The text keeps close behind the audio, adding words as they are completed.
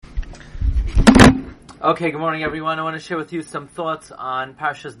Okay, good morning everyone. I want to share with you some thoughts on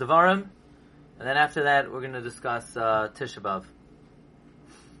Parshas Devarim, and then after that we're going to discuss Tisha B'Av.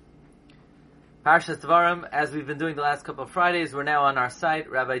 Parshas Devarim, as we've been doing the last couple of Fridays, we're now on our site,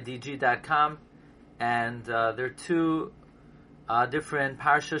 rabbidg.com, and there are two different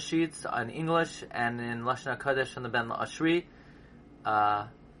Parsha sheets in English and in Lashon HaKodesh on the Ben La'ashri.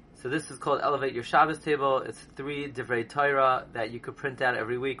 So this is called Elevate Your Shabbos Table. It's 3 Divrei Torah that you could print out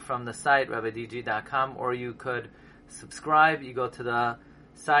every week from the site, rabbidg.com, or you could subscribe. You go to the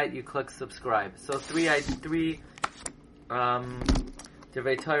site, you click subscribe. So three Divrei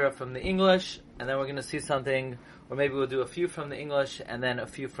Torah from the English, and then we're going to see something, or maybe we'll do a few from the English, and then a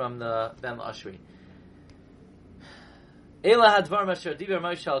few from the Ben La'ashri. Ela hadvar masher diber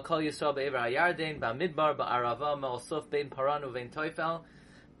Moshe al kol Yisrael be'ever hayarden ba'midbar ba'arava me'osof bein paran uvein toifel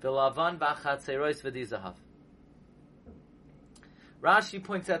v'lavan ba'chatzerois v'dizahav. Rashi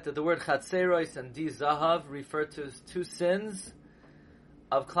points out that the word chatzerois and dizahav refer to two sins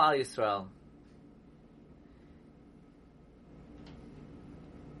of Klal Yisrael.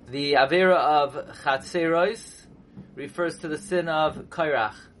 The avera of chatzerois refers to the sin of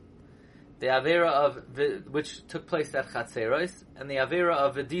Kairach. The avera of which took place at Chatzeros, and the avera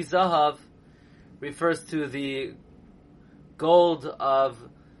of V'di Zahav refers to the gold of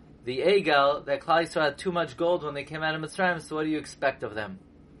the Egel, that Klal Yisrael had too much gold when they came out of Mitzrayim, so what do you expect of them?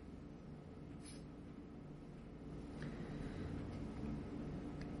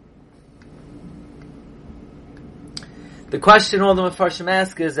 The question all the Mefarshim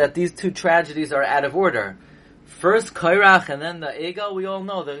ask is that these two tragedies are out of order. First Kairach and then the Egel, we all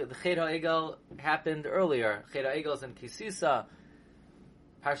know the Chet HaEgel happened earlier. Chet HaEgel is in Kisisa.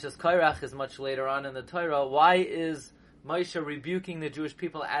 Parshas Kairach is much later on in the Torah. Why is Moshe rebuking the Jewish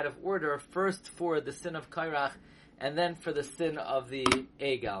people out of order, first for the sin of Kairach and then for the sin of the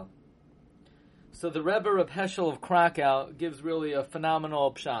Egel? So the Rebbe Reb Heschel of Krakow gives really a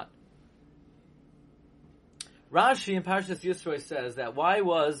phenomenal pshat. Rashi in Parshas Yisro says that why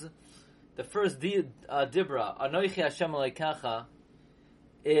was the first Dibra, Anoichi Hashem Elokecha,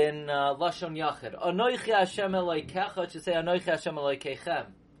 in Lashon Yachid. Anoichi Hashem Elokecha should say Anoichi Hashem Elokechem.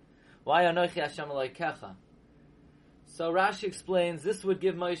 Why Anoichi Hashem Elokecha? So Rashi explains this would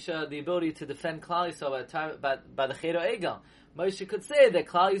give Moshe the ability to defend Klal Yisrael by the Chet HaEgel. Moshe could say that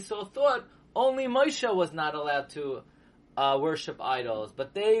Klal Yisrael thought only Moshe was not allowed to worship idols,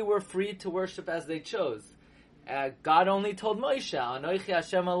 but they were free to worship as they chose. God only told Moshe, Anoichi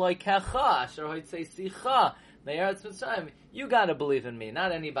Hashem Elokecha, Asher Hoitzei Sicha, Me'eretz Mitzrayim. You gotta believe in me,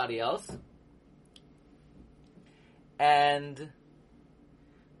 not anybody else. And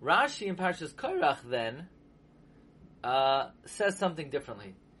Rashi in Parshas Kairach then says something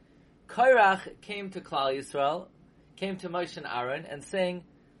differently. Kairach came to Klal Yisrael, came to Moshe and Aaron, and saying,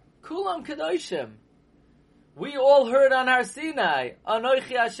 Kulam Kedoshim. We all heard on Har Sinai,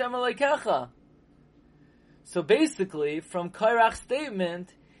 Anoichi Hashem Elokecha. So basically, from Kairach's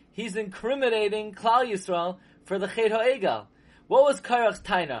statement, he's incriminating Klal Yisrael for the Chet HaEgel. What was Kairach's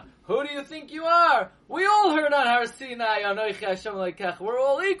taina? Who do you think you are? We all heard on Har Sinai, Anoichi Hashem Elokecha. We're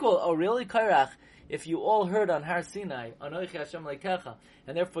all equal. Oh, really, Kairach? If you all heard on Har Sinai, Anoichi Hashem Elokecha,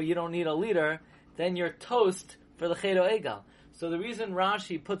 and therefore you don't need a leader, then you're toast for the Chet HaEgel. So the reason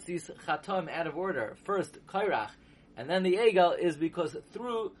Rashi puts these chatam out of order, first Kairach, and then the Egel, is because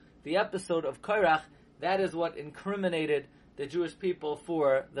through the episode of Kairach, that is what incriminated the Jewish people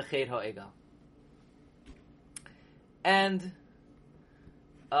for the Chet HaEgel. And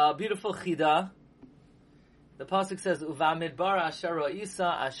a beautiful chida. The pasuk says, "Uvamidbar asher ro'isa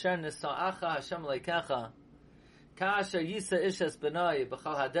asher nisa'acha Hashem leikecha ka'asher yisa ishes benoi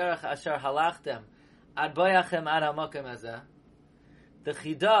b'chal haderech asher halachtem ad boyachem ad hamakom hazeh." The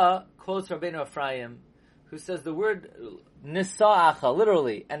chida quotes Rabbeinu Ephraim, who says the word nisa'acha,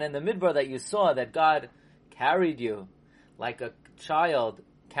 literally, and in the midbar that you saw, that God carried you like a child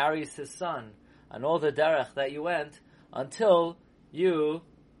carries his son on all the derech that you went until you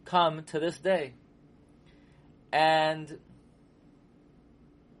come to this day. And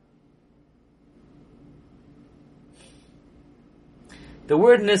the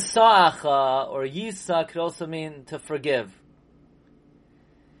word nisa'acha or yisa could also mean to forgive.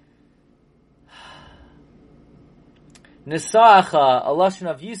 Nisa'acha, a lashon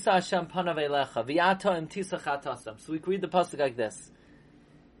of Yisa Hashem panav elecha, v'yata im tisach atasam. So we can read the pasuk like this: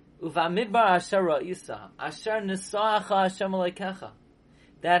 Uvamidbar asher ra'isa, asher nisa'acha Hashem elokecha.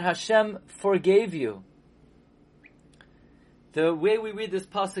 That Hashem forgave you. The way we read this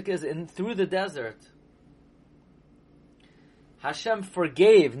pasuk is through the desert. Hashem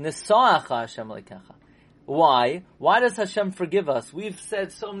forgave nisa'acha Hashem elokecha. Why? Why does Hashem forgive us? We've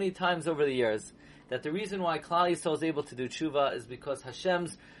said so many times over the years that the reason why Klal Yisrael is able to do tshuva is because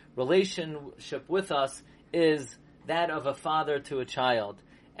Hashem's relationship with us is that of a father to a child.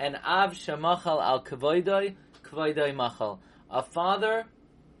 And Av shemachal al kavoidoi, kavoidoi machal. A father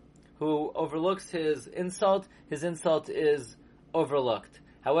who overlooks his insult is overlooked.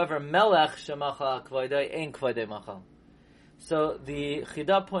 However, melech shemachal al kavoidoi, ein kavoidoi machal. So the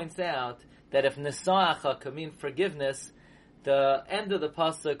Chida points out that if nisa'acha can mean forgiveness, the end of the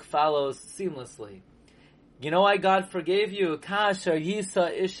pasuk follows seamlessly. You know why God forgave you? Kasher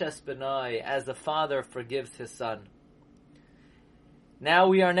yisa ishes benai, as the father forgives his son. Now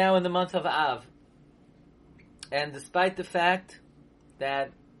we are now in the month of Av. And despite the fact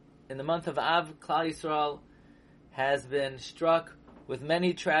that in the month of Av, Klal Yisrael has been struck with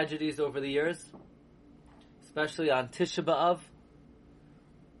many tragedies over the years, especially on Tisha B'Av,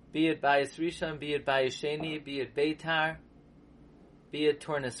 be it Bayis Rishon, be it Bayis Sheni, be it Beitar, be it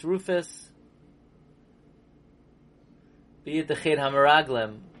Turnus Rufus, be it the Ched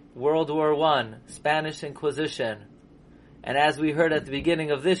HaMeraglim, World War I, Spanish Inquisition, and as we heard at the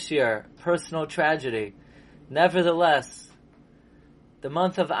beginning of this year, personal tragedy. Nevertheless, the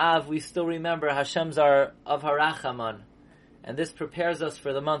month of Av, we still remember Hashem's of Harachaman, and this prepares us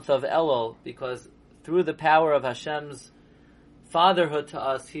for the month of Elul, because through the power of Hashem's fatherhood to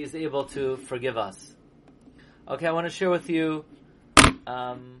us, He is able to forgive us. Okay, I want to share with you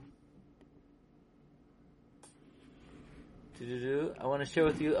a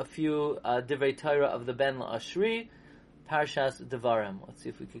few Divrei Torah of the Ben La'ashri, Parshas Devarim. Let's see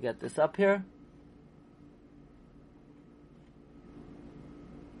if we could get this up here.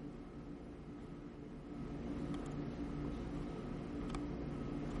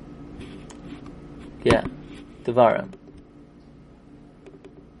 Yeah, Devarim.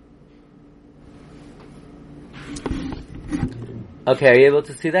 Okay, are you able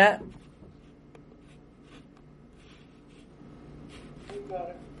to see that?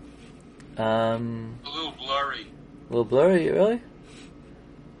 A little blurry. A little blurry, really?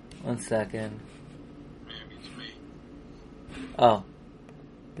 1 second. Maybe it's me. Oh.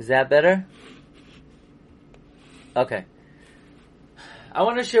 Is that better? Okay. I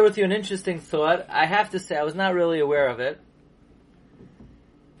want to share with you an interesting thought. I have to say, I was not really aware of it.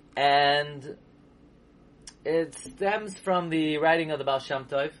 And it stems from the writing of the Baal Shem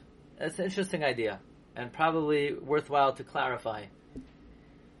Tov. It's an interesting idea, and probably worthwhile to clarify.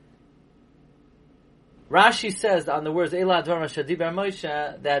 Rashi says on the words Eila Advar Shadibar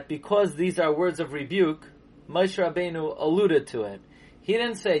Moshe that because these are words of rebuke, Moshe Rabbeinu alluded to it. He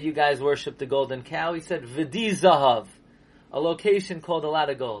didn't say you guys worship the golden cow. He said V'di Zahav, a location called a lot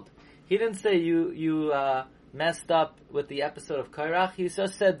of gold. He didn't say you messed up with the episode of Kairach. He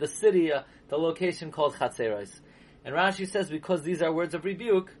just said the city, the location called Chatzeros. And Rashi says because these are words of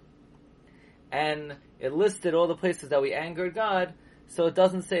rebuke, and it listed all the places that we angered God, so it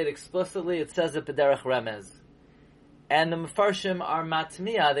doesn't say it explicitly, it says it b'derech remez. And the Mefarshim are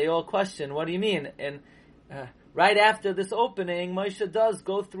matmiya, they all question, what do you mean? And right after this opening, Moshe does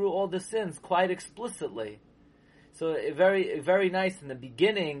go through all the sins quite explicitly. So very, very nice. In the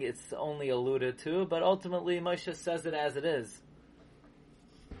beginning, it's only alluded to, but ultimately Moshe says it as it is.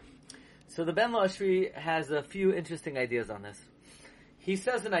 So the Ben La'ashri has a few interesting ideas on this. He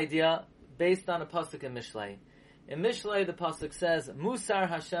says an idea based on a pasuk in Mishlei. In Mishlei, the pasuk says, Musar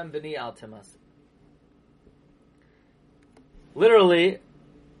Hashem b'ni al timas. Literally,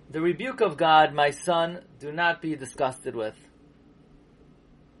 the rebuke of God, my son, do not be disgusted with.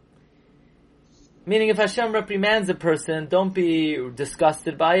 Meaning, if Hashem reprimands a person, don't be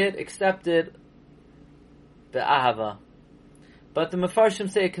disgusted by it, accept it be'ahava. But the Mefarshim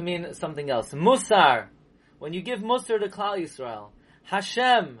say it can mean something else. Musar, when you give Musar to Klal Yisrael,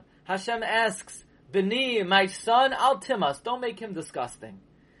 Hashem asks, B'ni, my son, al timas, don't make him disgusting.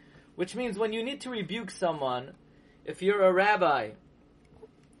 Which means when you need to rebuke someone, if you're a rabbi,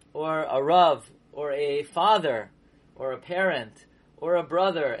 or a rav, or a father, or a parent, or a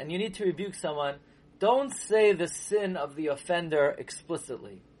brother, and you need to rebuke someone, don't say the sin of the offender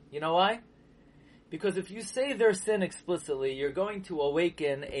explicitly. You know why? Because if you say their sin explicitly, you're going to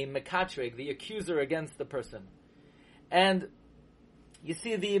awaken a mekatrig, the accuser against the person. And you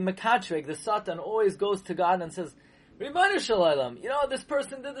see, the mekatrig, the Satan, always goes to God and says, Ribono shel olam, this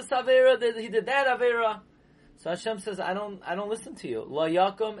person did this avera, he did that avera. So Hashem says, I don't listen to you. Lo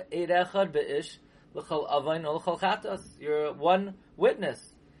yakum eid echad be'ish l'chol avain o l'chol chatas. You're one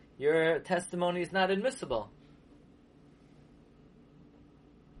witness. Your testimony is not admissible.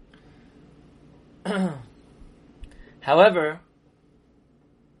 However,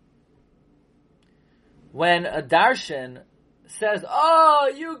 when a darshan says,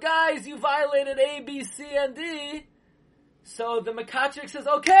 "Oh, you guys, you violated A, B, C, and D." So the Mekatrik says,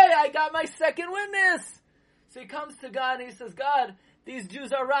 "Okay, I got my second witness." So he comes to God and he says, "God, these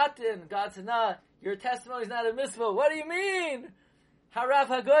Jews are rotten." God says, "Nah, your testimony is not a mitzvah." "What do you mean?" Harav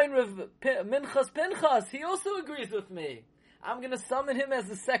Hagoyin Rav Minchas Pinchas, he also agrees with me. I'm going to summon him as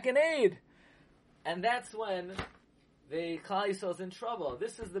the second aide. And that's when the Klal Yisrael is in trouble.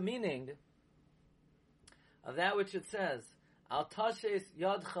 This is the meaning of that which it says, Al Tashes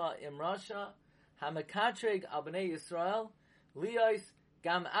Yadcha Imrasha Hamekatreg Al Bnei Yisrael Liyos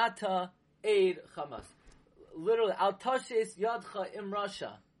Gam Ata Eid Chamas. Literally, Al Tashes Yadcha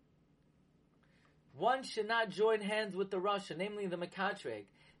Imrasha. One should not join hands with the Rasha, namely the Mekatreg,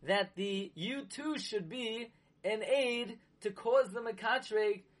 that you too should be an aid to cause the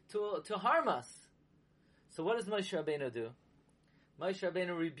Mekatreg to harm us. So what does Moshe Rabbeinu do? Moshe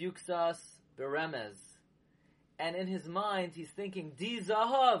Rabbeinu rebukes us beremez. And in his mind, he's thinking, Di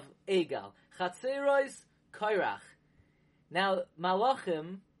Zahav Egal, Chatzerois Kairach. Now,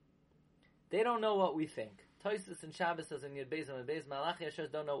 Malachim, they don't know what we think. Tosis and Shabbos says in Yud Beis and Beis, Malachi Yashar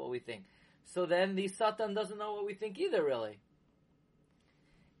don't know what we think. So then the Satan doesn't know what we think either, really.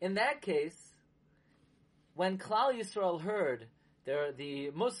 In that case, when Klal Yisrael heard the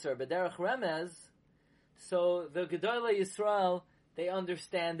Musar, B'derech Remez, so the Gedolei Yisrael, they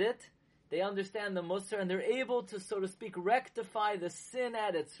understand it, they understand the Musar, and they're able to, so to speak, rectify the sin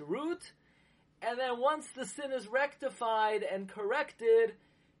at its root, and then once the sin is rectified and corrected,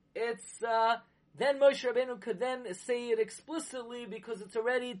 it's then Moshe Rabbeinu could then say it explicitly because it's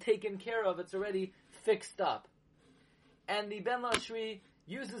already taken care of, it's already fixed up. And the Ben Lashri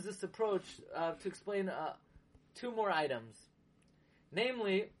uses this approach to explain two more items.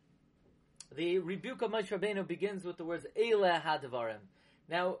 Namely, the rebuke of Moshe Rabbeinu begins with the words Eila Hadvarim.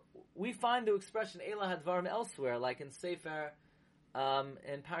 Now, we find the expression Eila Hadvarim elsewhere, like in Sefer,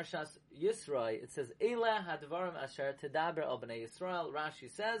 in Parshas Yisro, it says Eila Hadvarim Asher Tedaber Al Bnei Yisrael. Rashi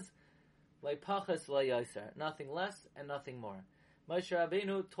says, Leipachas Le'yoser, nothing less and nothing more. Moshe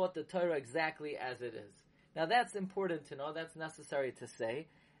Rabbeinu taught the Torah exactly as it is. Now that's important to know, that's necessary to say,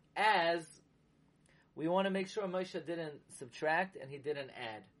 as we want to make sure Moshe didn't subtract and he didn't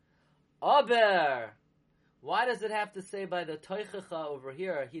add. Aber! Why does it have to say by the Toichacha over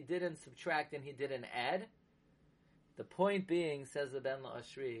here, he didn't subtract and he didn't add? The point being, says the Ben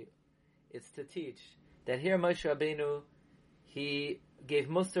La'ashri, it's to teach that here Moshe Rabbeinu, he gave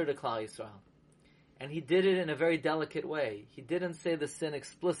Musar to Klal Yisrael. And he did it in a very delicate way. He didn't say the sin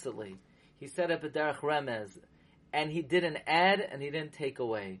explicitly. He said it b'derech remez. And he didn't add and he didn't take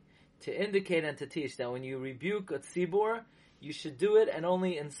away. To indicate and to teach that when you rebuke a tzibur, you should do it and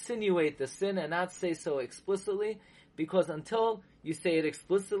only insinuate the sin and not say so explicitly. Because until you say it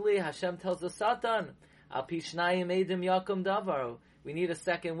explicitly, Hashem tells the Satan, Al pi shnayim eidim yakum davar. We need a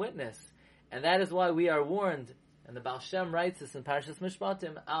second witness. And that is why we are warned. And the Baal Shem writes this in Parshas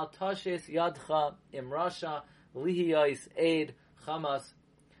Mishpatim, Al tashes yadcha imrasha lihiyos eid chamas.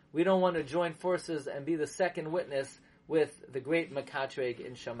 We don't want to join forces and be the second witness with the great Mekatreg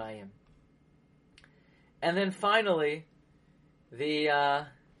in Shamayim. And then finally, the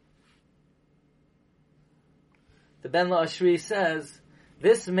Ben La'ashri says,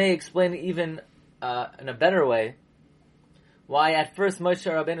 this may explain even in a better way, why at first Moshe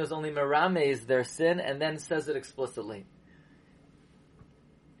Rabbeinu was only merames their sin and then says it explicitly.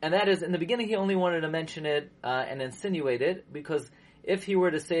 And that is, in the beginning he only wanted to mention it and insinuate it, because if he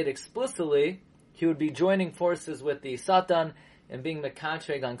were to say it explicitly, he would be joining forces with the Satan and being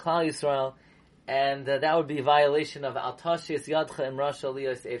mekatreg on Klal Yisrael, and that would be a violation of Al Tashis Yadcha Imrasha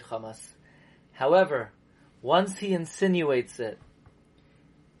Liyos Eid Chamas. However, once he insinuates it,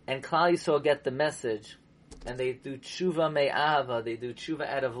 and Klal Yisrael get the message, and they do tshuva me'ahava, they do tshuva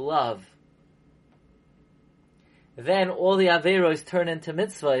out of love, then all the averos turn into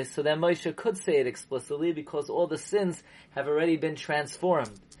mitzvahs, so then Moshe could say it explicitly because all the sins have already been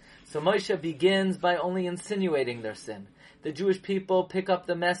transformed. So Moshe begins by only insinuating their sin. The Jewish people pick up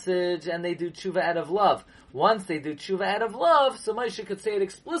the message and they do tshuva out of love. Once they do tshuva out of love, so Moshe could say it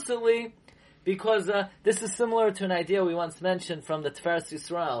explicitly, because this is similar to an idea we once mentioned from the Tiferes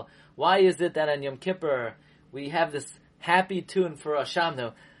Yisrael. Why is it that on Yom Kippur we have this happy tune for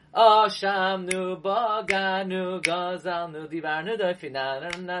Ashamnu? Ashamnu, Baganu, Gazalnu, Divarnu,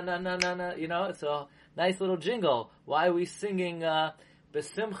 Dafina, na na na na na. You know, it's a nice little jingle. Why are we singing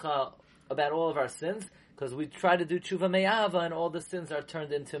Besimcha about all of our sins? Because we try to do tshuva me'ahava and all the sins are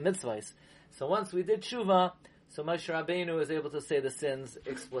turned into mitzvahs. So once we did tshuva, so Moshe Rabbeinu is able to say the sins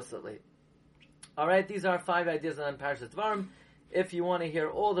explicitly. Alright, these are 5 ideas on Parashat Dvarim. If you want to hear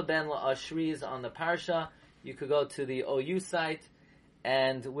all the Ben La'ashris on the Parsha, you could go to the OU site,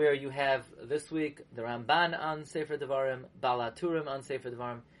 and where you have this week the Ramban on Sefer Devarim, Bala Turim on Sefer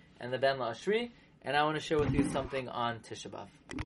Devarim, and the Ben La'ashri. And I want to share with you something on Tisha B'Av.